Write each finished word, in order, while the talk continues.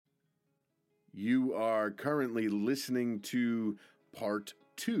You are currently listening to part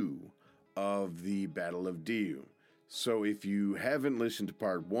 2 of the Battle of Diu. So if you haven't listened to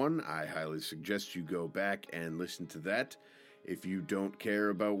part 1, I highly suggest you go back and listen to that. If you don't care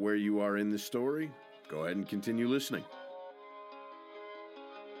about where you are in the story, go ahead and continue listening.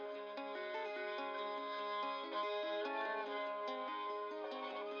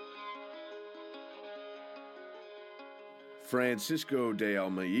 Francisco de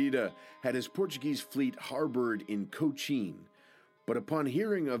Almeida had his Portuguese fleet harbored in Cochin, but upon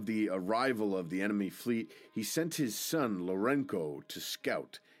hearing of the arrival of the enemy fleet, he sent his son Lourenco to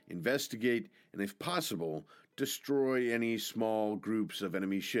scout, investigate, and if possible, destroy any small groups of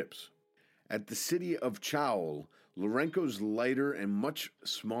enemy ships. At the city of Chaul, Lourenco's lighter and much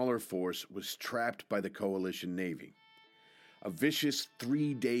smaller force was trapped by the coalition navy. A vicious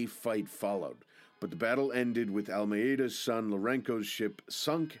 3-day fight followed, but the battle ended with Almeida's son Lourenco's ship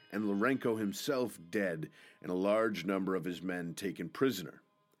sunk and Lourenco himself dead and a large number of his men taken prisoner.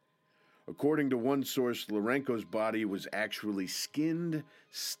 According to one source, Lourenco's body was actually skinned,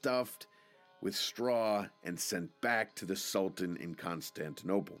 stuffed with straw, and sent back to the Sultan in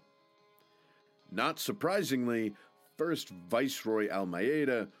Constantinople. Not surprisingly, first Viceroy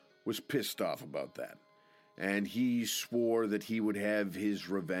Almeida was pissed off about that, and he swore that he would have his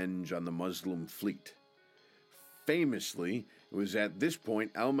revenge on the Muslim fleet. Famously, it was at this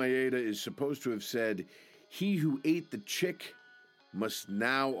point Almeida is supposed to have said, "He who ate the chick must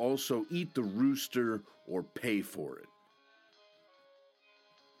now also eat the rooster or pay for it."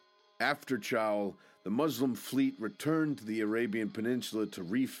 After Chaul, the Muslim fleet returned to the Arabian Peninsula to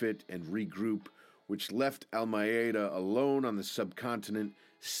refit and regroup, which left Almeida alone on the subcontinent,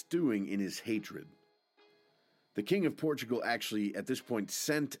 stewing in his hatred. The King of Portugal actually, at this point,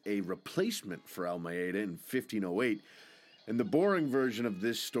 sent a replacement for Almeida in 1508, and the boring version of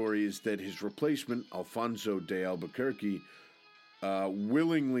this story is that his replacement, Alfonso de Albuquerque,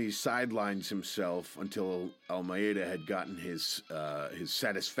 willingly sidelines himself until Almeida had gotten his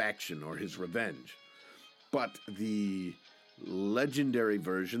satisfaction or his revenge. But the legendary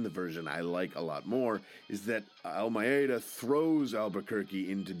version, the version I like a lot more, is that Almeida throws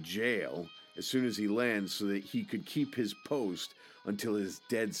Albuquerque into jail as soon as he lands so that he could keep his post until his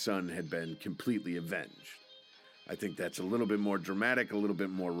dead son had been completely avenged. I think that's a little bit more dramatic, a little bit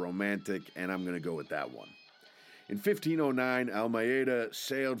more romantic, and I'm going to go with that one. In 1509, Almeida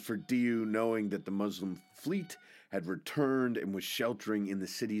sailed for Diu knowing that the Muslim fleet had returned and was sheltering in the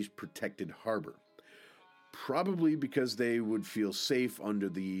city's protected harbor. Probably because they would feel safe under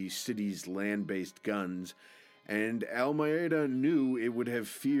the city's land-based guns, and Almeida knew it would have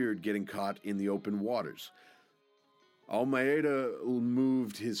feared getting caught in the open waters. Almeida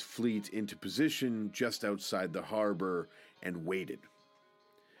moved his fleet into position just outside the harbor and waited.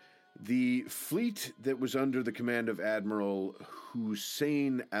 The fleet that was under the command of Admiral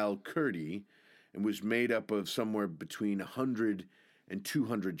Hussein al-Kurdi and was made up of somewhere between 100 and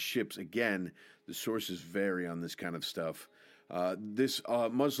 200 ships. Again, the sources vary on this kind of stuff. This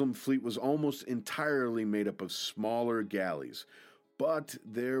Muslim fleet was almost entirely made up of smaller galleys, but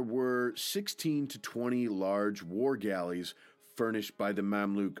there were 16 to 20 large war galleys furnished by the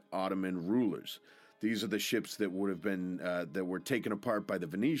Mamluk Ottoman rulers. These are the ships that would have been that were taken apart by the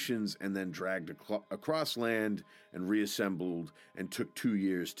Venetians and then dragged across land and reassembled and took 2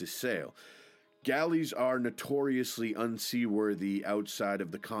 years to sail. Galleys are notoriously unseaworthy outside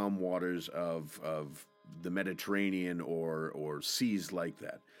of the calm waters of the Mediterranean or seas like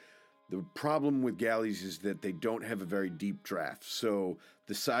that. The problem with galleys is that they don't have a very deep draft, so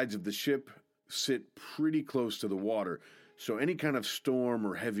the sides of the ship sit pretty close to the water, so any kind of storm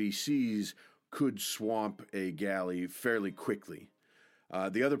or heavy seas could swamp a galley fairly quickly.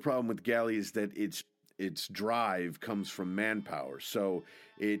 The other problem with galley is that its drive comes from manpower, so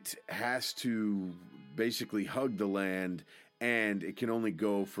it has to basically hug the land, and it can only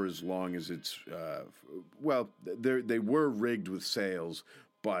go for as long as it's, they were rigged with sails,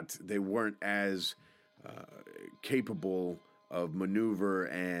 but they weren't as capable of maneuver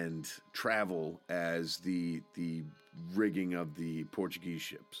and travel as the rigging of the Portuguese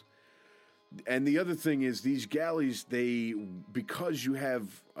ships. And the other thing is these galleys, because you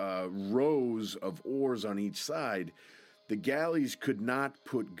have rows of oars on each side, the galleys could not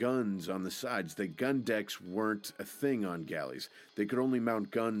put guns on the sides. The gun decks weren't a thing on galleys. They could only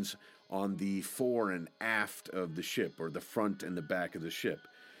mount guns on the fore and aft of the ship, or the front and the back of the ship.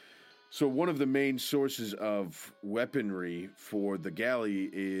 So one of the main sources of weaponry for the galley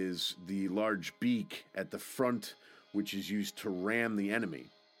is the large beak at the front, which is used to ram the enemy.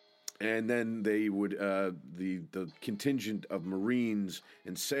 And then they would the contingent of Marines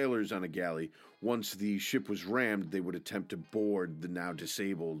and sailors on a galley. Once the ship was rammed, they would attempt to board the now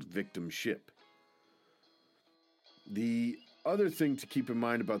disabled victim ship. The other thing to keep in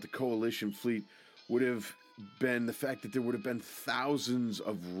mind about the coalition fleet would have been the fact that there would have been thousands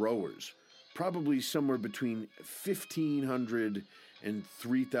of rowers, probably somewhere between 1,500 and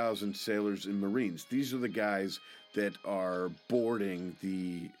 3,000 sailors and Marines. These are the guys that are boarding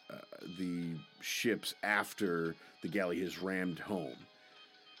the ships after the galley has rammed home.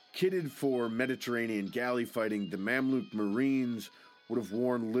 Kitted for Mediterranean galley fighting, the Mamluk Marines would have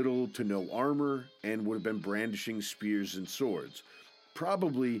worn little to no armor and would have been brandishing spears and swords.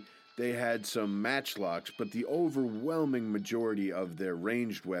 Probably they had some matchlocks, but the overwhelming majority of their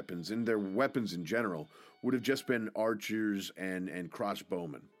ranged weapons, and their weapons in general, would have just been archers and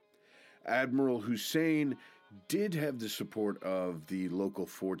crossbowmen. Admiral Hussein did have the support of the local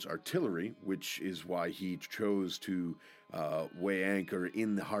fort's artillery, which is why he chose to weigh anchor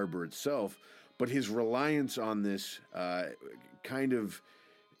in the harbor itself, but his reliance on this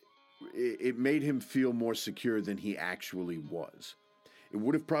it made him feel more secure than he actually was. It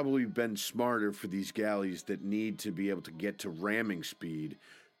would have probably been smarter for these galleys that need to be able to get to ramming speed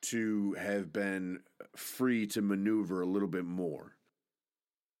to have been free to maneuver a little bit more.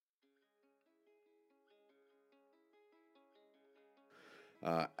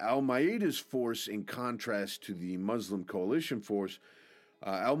 Almeida's force, in contrast to the Muslim coalition force,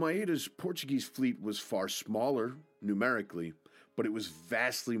 Almeida's Portuguese fleet was far smaller numerically, but it was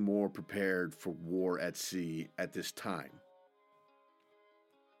vastly more prepared for war at sea at this time.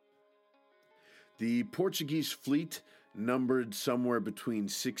 The Portuguese fleet numbered somewhere between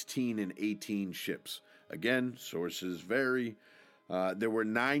 16 and 18 ships. Again, sources vary. There were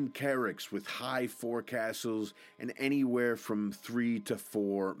 9 carracks with high forecastles and anywhere from 3 to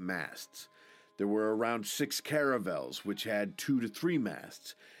 4 masts. There were around 6 caravels, which had 2 to 3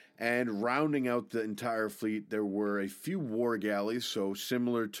 masts. And rounding out the entire fleet, there were a few war galleys, so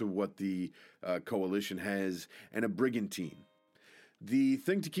similar to what the coalition has, and a brigantine. The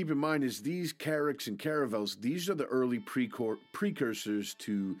thing to keep in mind is these carracks and caravels, these are the early precursors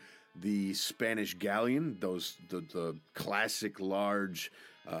to the Spanish galleon, the classic large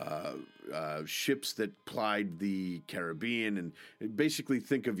ships that plied the Caribbean, and basically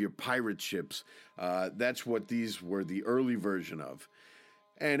think of your pirate ships. That's what these were the early version of.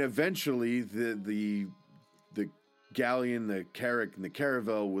 And eventually the galleon, the carrack, and the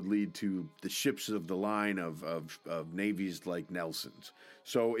caravel would lead to the ships of the line of navies like Nelson's.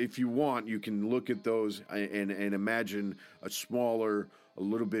 So if you want, you can look at those and imagine a smaller, a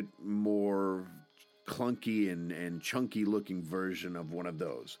little bit more clunky and chunky looking version of one of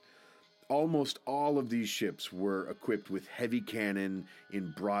those. Almost all of these ships were equipped with heavy cannon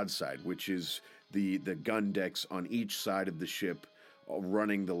in broadside, which is the gun decks on each side of the ship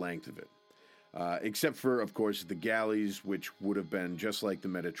running the length of it. Except for, of course, the galleys, which would have been just like the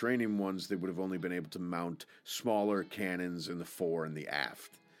Mediterranean ones. They would have only been able to mount smaller cannons in the fore and the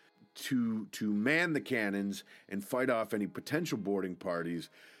aft. To man the cannons and fight off any potential boarding parties,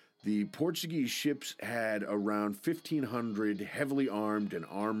 the Portuguese ships had around 1,500 heavily armed and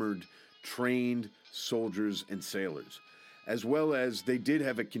armored, trained soldiers and sailors, as well as they did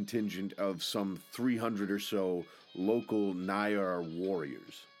have a contingent of some 300 or so local Nayar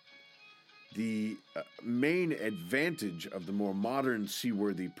warriors. The main advantage of the more modern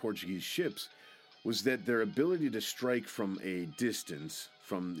seaworthy Portuguese ships was that their ability to strike from a distance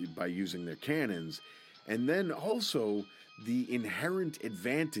by using their cannons, and then also the inherent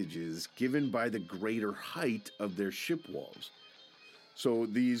advantages given by the greater height of their ship walls. So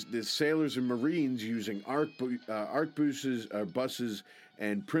the sailors and Marines using arquebuses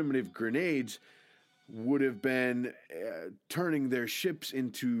and primitive grenades would have been turning their ships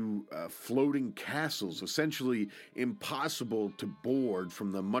into floating castles, essentially impossible to board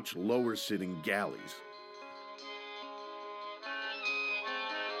from the much lower sitting galleys.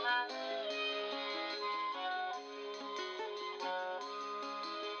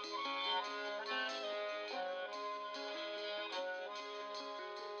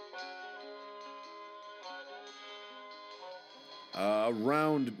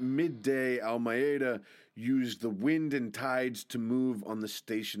 Around midday, Almeida used the wind and tides to move on the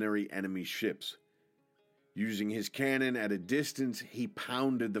stationary enemy ships. Using his cannon at a distance, he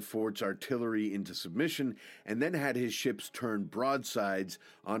pounded the fort's artillery into submission and then had his ships turn broadsides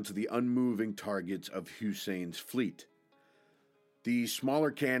onto the unmoving targets of Hussein's fleet. The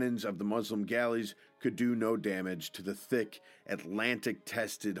smaller cannons of the Muslim galleys could do no damage to the thick,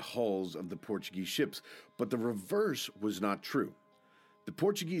 Atlantic-tested hulls of the Portuguese ships, but the reverse was not true. The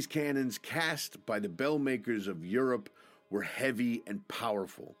Portuguese cannons cast by the bell makers of Europe were heavy and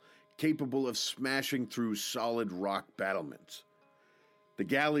powerful, capable of smashing through solid rock battlements. The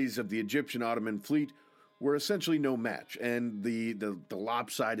galleys of the Egyptian Ottoman fleet were essentially no match, and the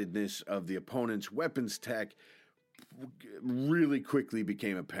lopsidedness of the opponent's weapons tech really quickly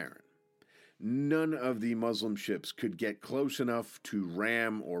became apparent. None of the Muslim ships could get close enough to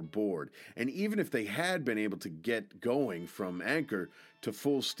ram or board, and even if they had been able to get going from anchor to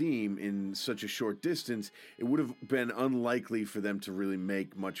full steam in such a short distance, it would have been unlikely for them to really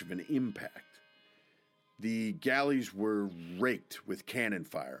make much of an impact. The galleys were raked with cannon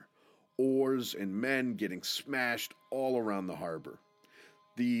fire, oars and men getting smashed all around the harbor.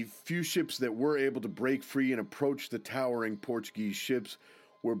 The few ships that were able to break free and approach the towering Portuguese ships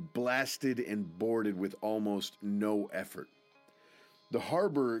were blasted and boarded with almost no effort. The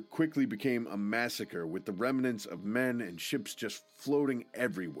harbor quickly became a massacre, with the remnants of men and ships just floating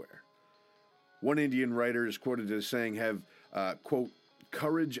everywhere. One Indian writer is quoted as saying, quote,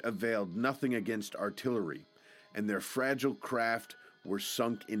 "Courage availed nothing against artillery, and their fragile craft were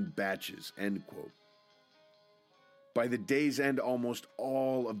sunk in batches," end quote. By the day's end, almost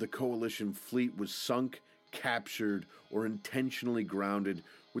all of the coalition fleet was sunk, captured, or intentionally grounded,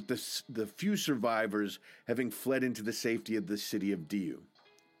 with the few survivors having fled into the safety of the city of Diu.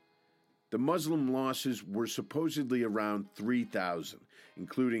 The Muslim losses were supposedly around 3,000,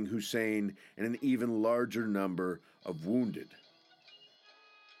 including Hussein and an even larger number of wounded.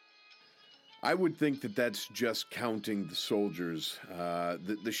 I would think that that's just counting the soldiers.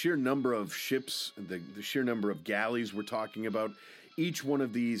 The sheer number of ships, the sheer number of galleys we're talking about, each one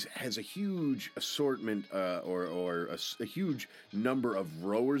of these has a huge assortment or a huge number of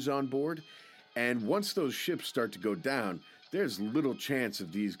rowers on board. And once those ships start to go down, there's little chance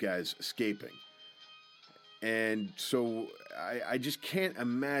of these guys escaping. And so I just can't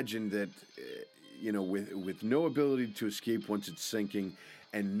imagine that, with no ability to escape once it's sinking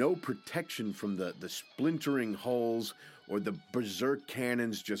and no protection from the splintering hulls or the berserk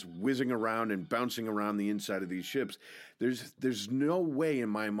cannons just whizzing around and bouncing around the inside of these ships, there's no way in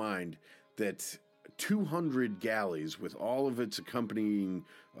my mind that 200 galleys with all of its accompanying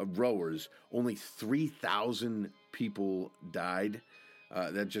rowers, only 3,000 people died.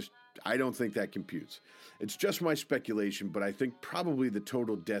 I don't think that computes. It's just my speculation, but I think probably the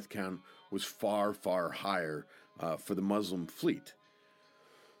total death count was far, far higher for the Muslim fleet.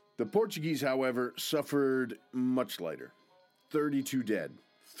 The Portuguese, however, suffered much lighter. 32 dead,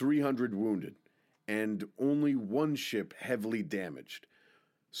 300 wounded, and only one ship heavily damaged.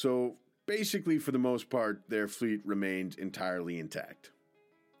 So basically, for the most part, their fleet remained entirely intact.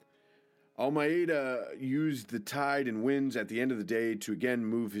 Almeida used the tide and winds at the end of the day to again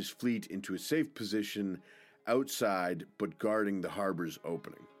move his fleet into a safe position outside but guarding the harbor's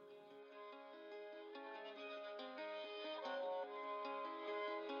opening.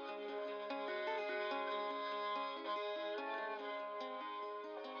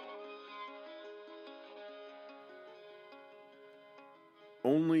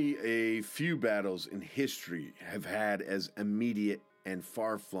 Only a few battles in history have had as immediate and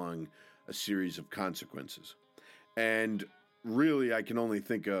far-flung a series of consequences. And really, I can only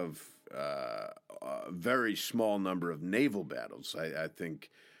think of a very small number of naval battles. I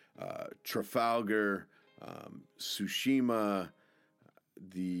think Trafalgar, Tsushima,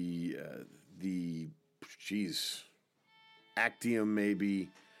 Actium maybe.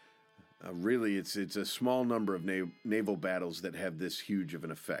 Really, it's a small number of naval battles that have this huge of an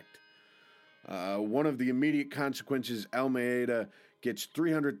effect. One of the immediate consequences, Almeida gets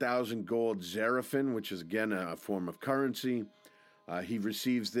 300,000 gold zarafin, which is again a form of currency. He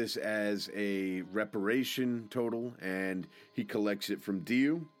receives this as a reparation total, and he collects it from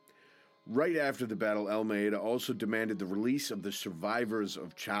Diu. Right after the battle, Almeida also demanded the release of the survivors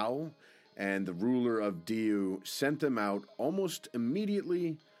of Chao, and the ruler of Diu sent them out almost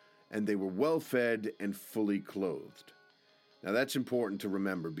immediately, and they were well fed and fully clothed. Now that's important to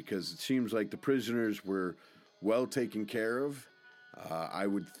remember because it seems like the prisoners were well taken care of. I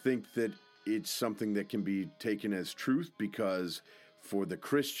would think that it's something that can be taken as truth because for the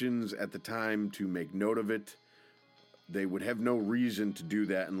Christians at the time to make note of it, they would have no reason to do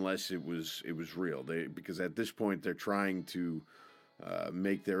that unless it was real. Because at this point they're trying to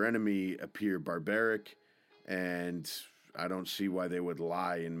make their enemy appear barbaric, and I don't see why they would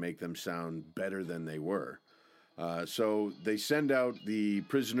lie and make them sound better than they were. So they send out the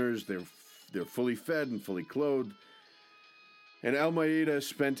prisoners. They're fully fed and fully clothed. And Almeida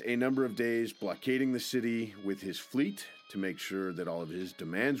spent a number of days blockading the city with his fleet to make sure that all of his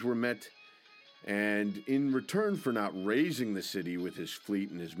demands were met. And in return for not razing the city with his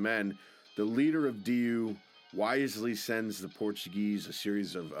fleet and his men, the leader of Diu wisely sends the Portuguese a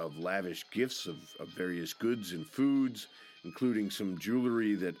series of lavish gifts of various goods and foods, including some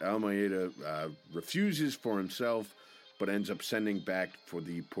jewelry that Almeida refuses for himself, but ends up sending back for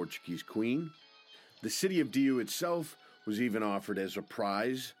the Portuguese queen. The city of Diu itself was even offered as a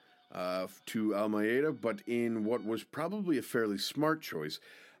prize to Almeida, but in what was probably a fairly smart choice,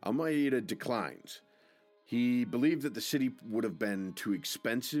 Almeida declines. He believed that the city would have been too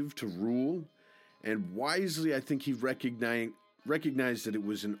expensive to rule, and wisely, I think he recognized that it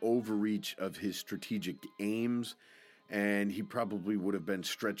was an overreach of his strategic aims, and he probably would have been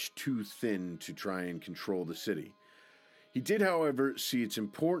stretched too thin to try and control the city. He did, however, see its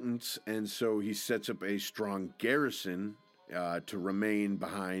importance, and so he sets up a strong garrison to remain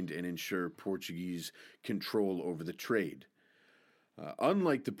behind and ensure Portuguese control over the trade.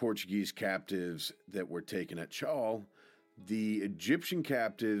 Unlike the Portuguese captives that were taken at Chaul, the Egyptian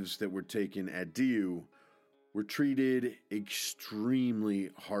captives that were taken at Diu were treated extremely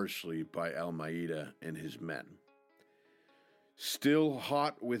harshly by Almeida and his men. Still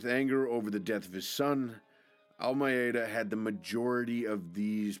hot with anger over the death of his son, Almeida had the majority of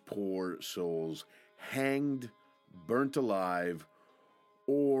these poor souls hanged, burnt alive,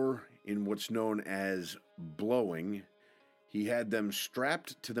 or in what's known as blowing. He had them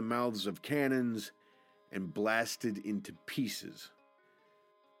strapped to the mouths of cannons and blasted into pieces.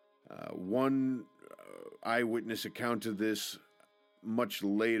 One eyewitness account of this much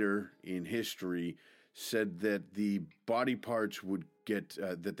later in history said that the body parts would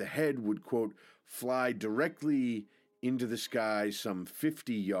that the head would, quote, fly directly into the sky some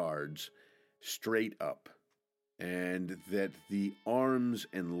 50 yards straight up, and that the arms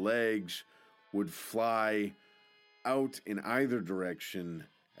and legs would fly out in either direction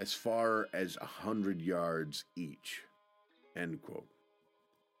as far as 100 yards each, end quote.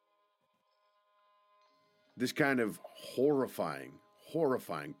 This kind of horrifying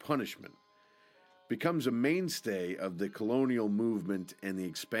punishment becomes a mainstay of the colonial movement and the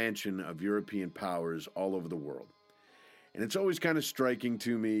expansion of European powers all over the world. And it's always kind of striking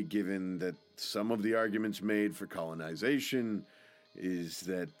to me, given that some of the arguments made for colonization is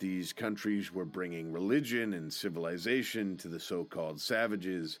that these countries were bringing religion and civilization to the so-called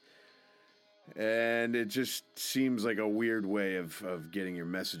savages. And it just seems like a weird way of getting your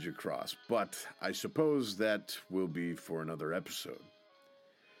message across. But I suppose that will be for another episode.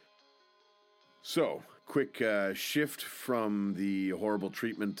 So, quick shift from the horrible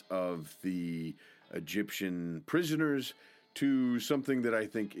treatment of the Egyptian prisoners to something that I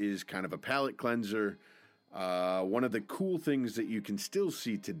think is kind of a palate cleanser. One of the cool things that you can still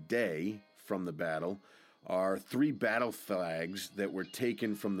see today from the battle are 3 battle flags that were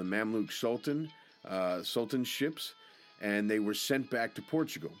taken from the Mamluk Sultan's ships, and they were sent back to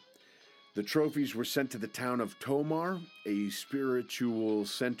Portugal. The trophies were sent to the town of Tomar, a spiritual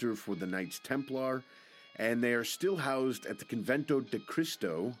center for the Knights Templar, and they are still housed at the Convento de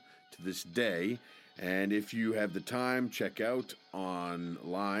Cristo to this day. And if you have the time, check out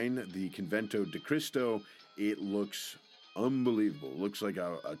online the Convento de Cristo. It looks unbelievable. It looks like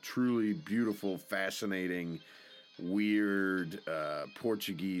a truly beautiful, fascinating, weird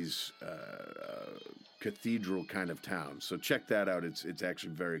Portuguese cathedral kind of town. So check that out. It's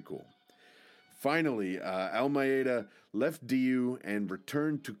actually very cool. Finally, Almeida left Diu and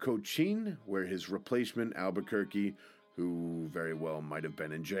returned to Cochin, where his replacement, Albuquerque, who very well might have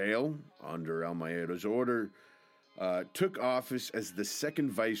been in jail under Almeida's order, took office as the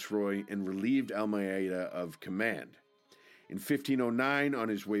second viceroy and relieved Almeida of command. In 1509, on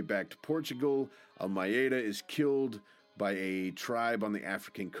his way back to Portugal, Almeida is killed by a tribe on the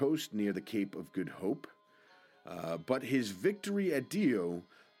African coast near the Cape of Good Hope. But his victory at Diu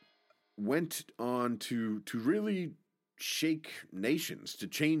went on to really shake nations, to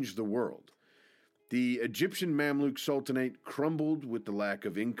change the world. The Egyptian Mamluk Sultanate crumbled with the lack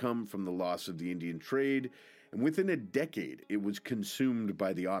of income from the loss of the Indian trade, and within a decade it was consumed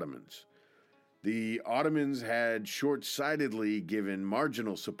by the Ottomans. The Ottomans had short-sightedly given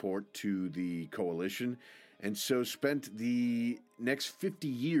marginal support to the coalition, and so spent the next 50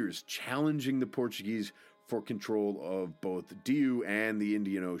 years challenging the Portuguese for control of both Diu and the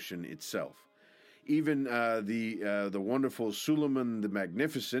Indian Ocean itself. Even the wonderful Suleiman the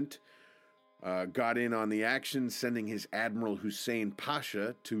Magnificent got in on the action, sending his Admiral Hussein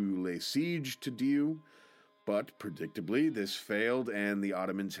Pasha to lay siege to Diu. But predictably, this failed, and the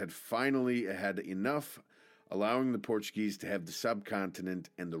Ottomans had finally had enough, allowing the Portuguese to have the subcontinent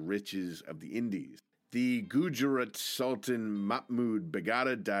and the riches of the Indies. The Gujarat Sultan Mahmud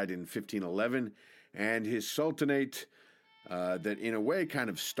Begada died in 1511, and his sultanate, that in a way kind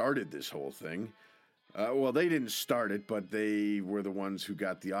of started this whole thing. Well, they didn't start it, but they were the ones who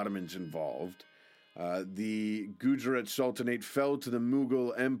got the Ottomans involved. The Gujarat Sultanate fell to the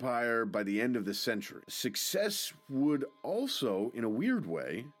Mughal Empire by the end of the century. Success would also, in a weird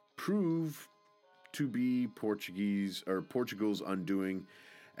way, prove to be Portugal's undoing,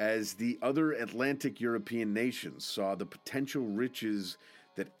 as the other Atlantic European nations saw the potential riches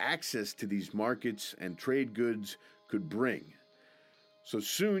that access to these markets and trade goods could bring. So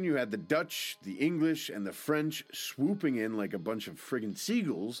soon you had the Dutch, the English, and the French swooping in like a bunch of friggin'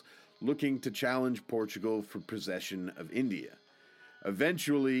 seagulls, looking to challenge Portugal for possession of India.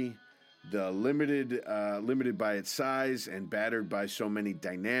 Eventually, limited by its size and battered by so many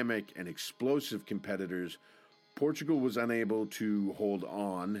dynamic and explosive competitors, Portugal was unable to hold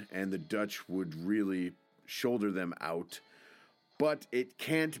on, and the Dutch would really shoulder them out. But it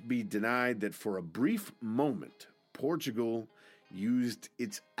can't be denied that for a brief moment, Portugal used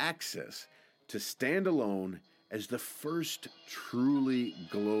its access to stand alone as the first truly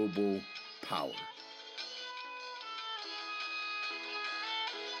global power.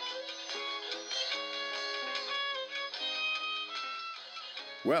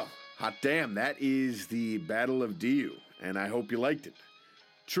 Well, hot damn, that is the Battle of Diu, and I hope you liked it.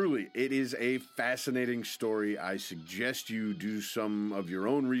 Truly, it is a fascinating story. I suggest you do some of your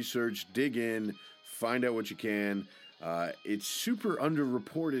own research, dig in, find out what you can. It's super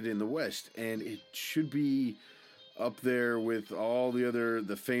underreported in the West, and it should be up there with all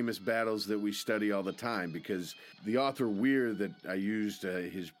the famous battles that we study all the time, because the author Weir that I used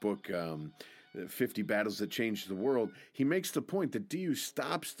his book 50 Battles That Changed the World, he makes the point that Diu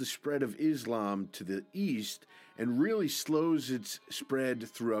stops the spread of Islam to the east and really slows its spread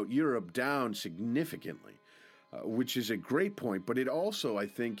throughout Europe down significantly, which is a great point. But it also, I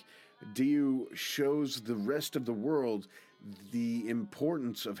think, Diu shows the rest of the world the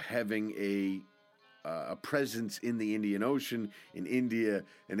importance of having a presence in the Indian Ocean, in India,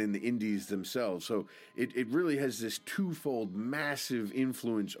 and in the Indies themselves. So it really has this twofold massive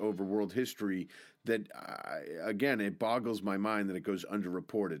influence over world history that, again, it boggles my mind that it goes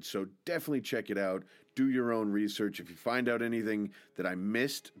underreported. So definitely check it out. Do your own research. If you find out anything that I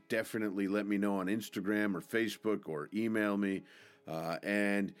missed, definitely let me know on Instagram or Facebook or email me.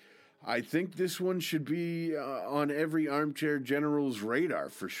 And I think this one should be on every armchair general's radar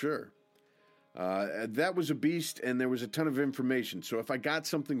for sure. That was a beast, and there was a ton of information. So if I got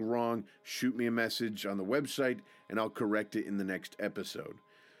something wrong, shoot me a message on the website, and I'll correct it in the next episode.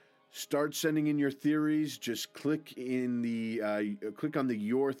 Start sending in your theories. Just click on the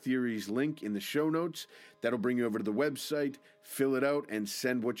Your Theories link in the show notes. That'll bring you over to the website. Fill it out and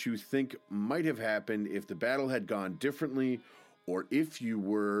send what you think might have happened if the battle had gone differently, or if you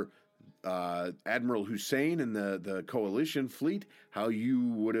were Admiral Hussein and the coalition fleet, how you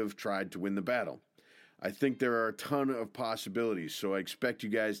would have tried to win the battle. I think there are a ton of possibilities, so I expect you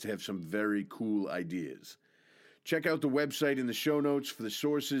guys to have some very cool ideas. Check out the website in the show notes for the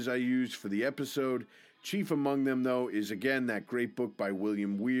sources I used for the episode. Chief among them, though, is again that great book by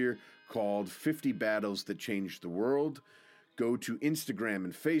William Weir called 50 Battles That Changed the World. Go to Instagram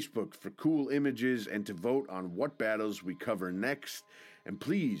and Facebook for cool images and to vote on what battles we cover next. And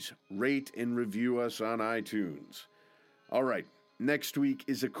please rate and review us on iTunes. All right, next week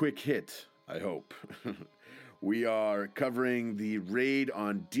is a quick hit, I hope. We are covering the raid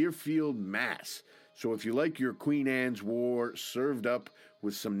on Deerfield, Mass. So if you like your Queen Anne's War served up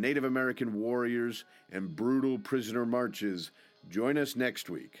with some Native American warriors and brutal prisoner marches, join us next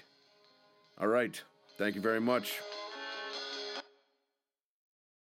week. All right, thank you very much.